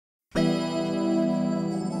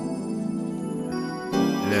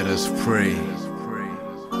Let us pray.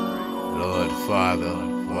 Lord Father,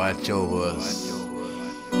 watch over us.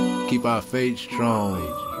 Keep our faith strong.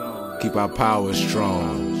 Keep our power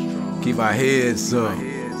strong. Keep our heads up.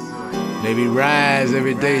 May we rise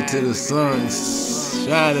every day to the sun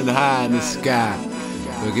shining high in the sky.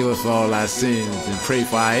 Forgive us for all our sins and pray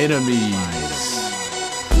for our enemies.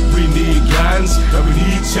 We need guidance and we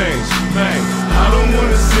need change. Man, I don't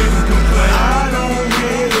wanna sit and complain. I don't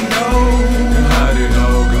really know how did it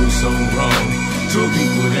all go so wrong. Two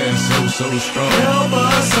people that's so strong. Help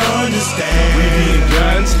us understand. We need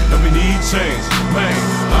guidance and we need change. Man,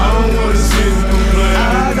 I don't wanna sit and complain.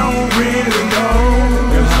 I don't really know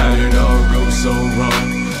how did it all go so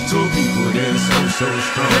wrong. Two people that's so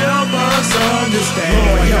strong. Help us understand.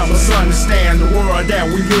 Lord, help us understand the world that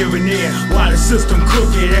we living in. Why the system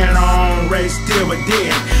crooked and our own race still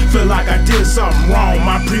dead. Feel like I did something wrong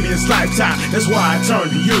my previous lifetime. That's why I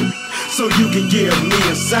turned to you, so you can give me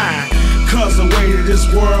a sign. Cause the weight of this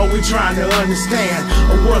world we trying to understand.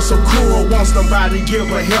 A world so cruel wants nobody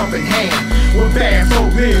give a helping hand. Where bad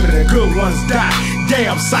folk live and the good ones die.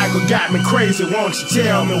 Damn cycle got me crazy, won't you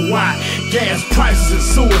tell me why? Gas prices and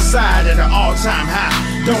suicide at an all-time high.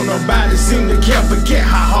 Don't nobody seem to care, forget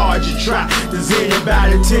how hard you try. Does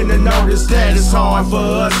anybody tend to notice that it's hard for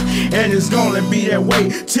us? And it's gonna be that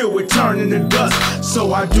way till we turn into dust.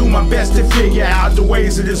 So I do my best to figure out the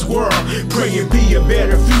ways of this world. Pray it be a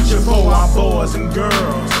better future for our boys and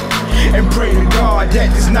girls. And pray to God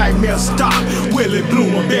that this nightmare stop. Will it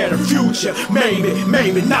bloom a better future? Maybe,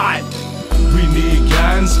 maybe not. We need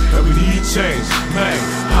guidance and we need change. Man,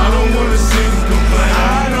 I don't wanna sit and complain.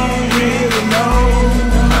 I don't really know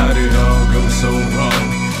how did it all go so wrong.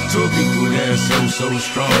 Two people that's so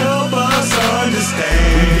strong. Help us understand.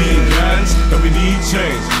 We need guidance and we need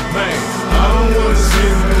change. Man, I don't wanna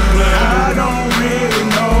sit and complain. I don't really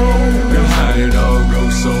know how did it all go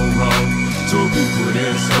so wrong. Two people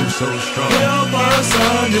that's so strong. Help us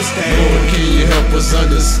understand. Lord, can you help us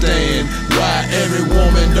understand why every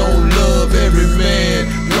woman don't love every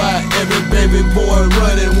man? Why every baby boy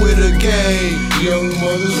running with a gang? Young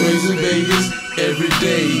mothers raising babies every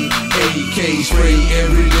day. AK spray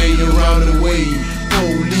every day around the way.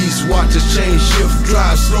 Police watch us change shift,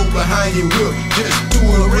 drive slow behind your whip just to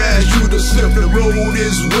harass you to slip. The road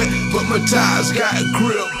is wet, but my tires got a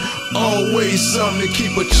grip. Always something to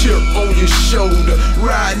keep a chip on your shoulder.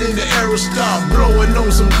 Riding in the Aerostop, blowing on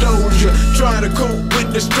some Doja. Trying to cope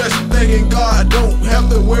with the stress, thinking God don't have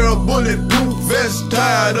to wear a bulletproof vest.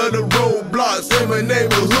 Tired of the roadblocks in my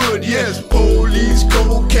neighborhood, yes. Police,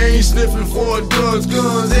 cocaine, sniffing for drugs,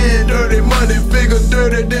 guns, and dirty money. Figure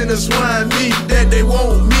dirtier than the swine meat that they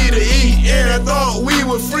want me to eat. And I thought we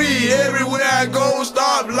were free. Everywhere I go,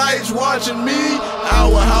 stop lights watching me.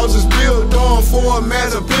 Our house is built on for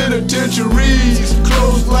massive penitentiaries.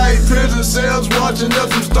 Closed like prison cells, watching up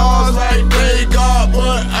some stars like they God.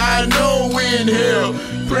 But I know we in hell,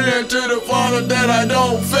 praying to the Father that I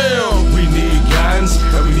don't fail. We need guidance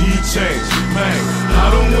and we need change. Man, I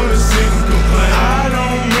don't wanna sit and complain. I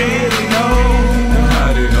don't really know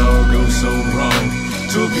how did it all go so wrong.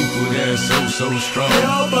 Two people that's so strong.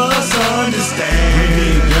 Help us understand. We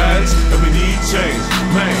need guidance and we need change.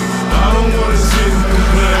 Man, I don't wanna sit and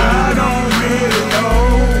complain. I don't really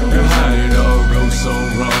know how did it all go so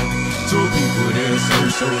wrong. Two people that's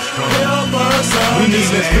so strong. Help us understand. We need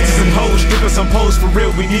less bitches and hoes, strippers some posts for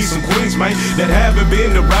real. We need some queens, man, that haven't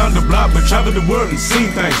been around the block but traveled the world and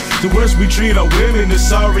seen things. The worse we treat our women, the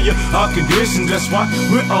sorrier our conditions. That's why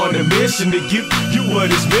we're on a mission to give you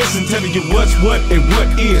what is missing, telling you what's what and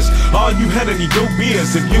what is. All you had in your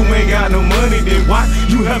biz. If you ain't got no money, then why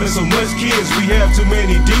you having so much kids? We have too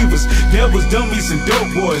many divas, devils, dummies, and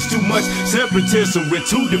dope boys. Too much separatism, we're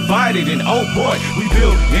too divided. And oh boy, we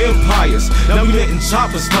built empires, now we letting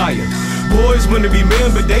choppers fire. Boys wanna be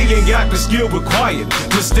men, but they ain't got the skill required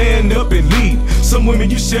to stand up and lead. Some women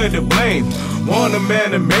you share the blame. Want a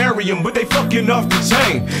man to marry him, but they fucking off the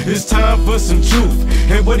chain. It's time for some truth.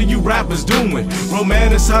 And what are you rappers doing?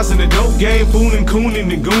 Romanticizing the dope game, fooling,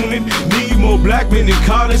 cooning, and gooning. Need more black men in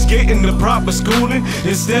college getting the proper schooling,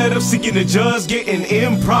 instead of seeking the judge getting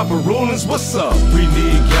improper rulings. What's up? We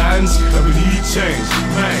need guidance and we need change.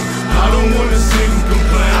 Man, I don't wanna sit and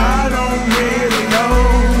complain. I don't really know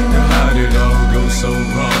how did it all go so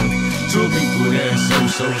wrong. Two people that's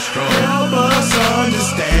so strong. Help us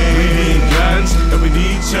understand. We need guidance and we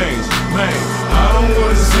need change. Man, I don't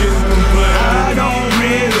wanna sit and complain. I don't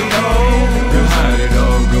really know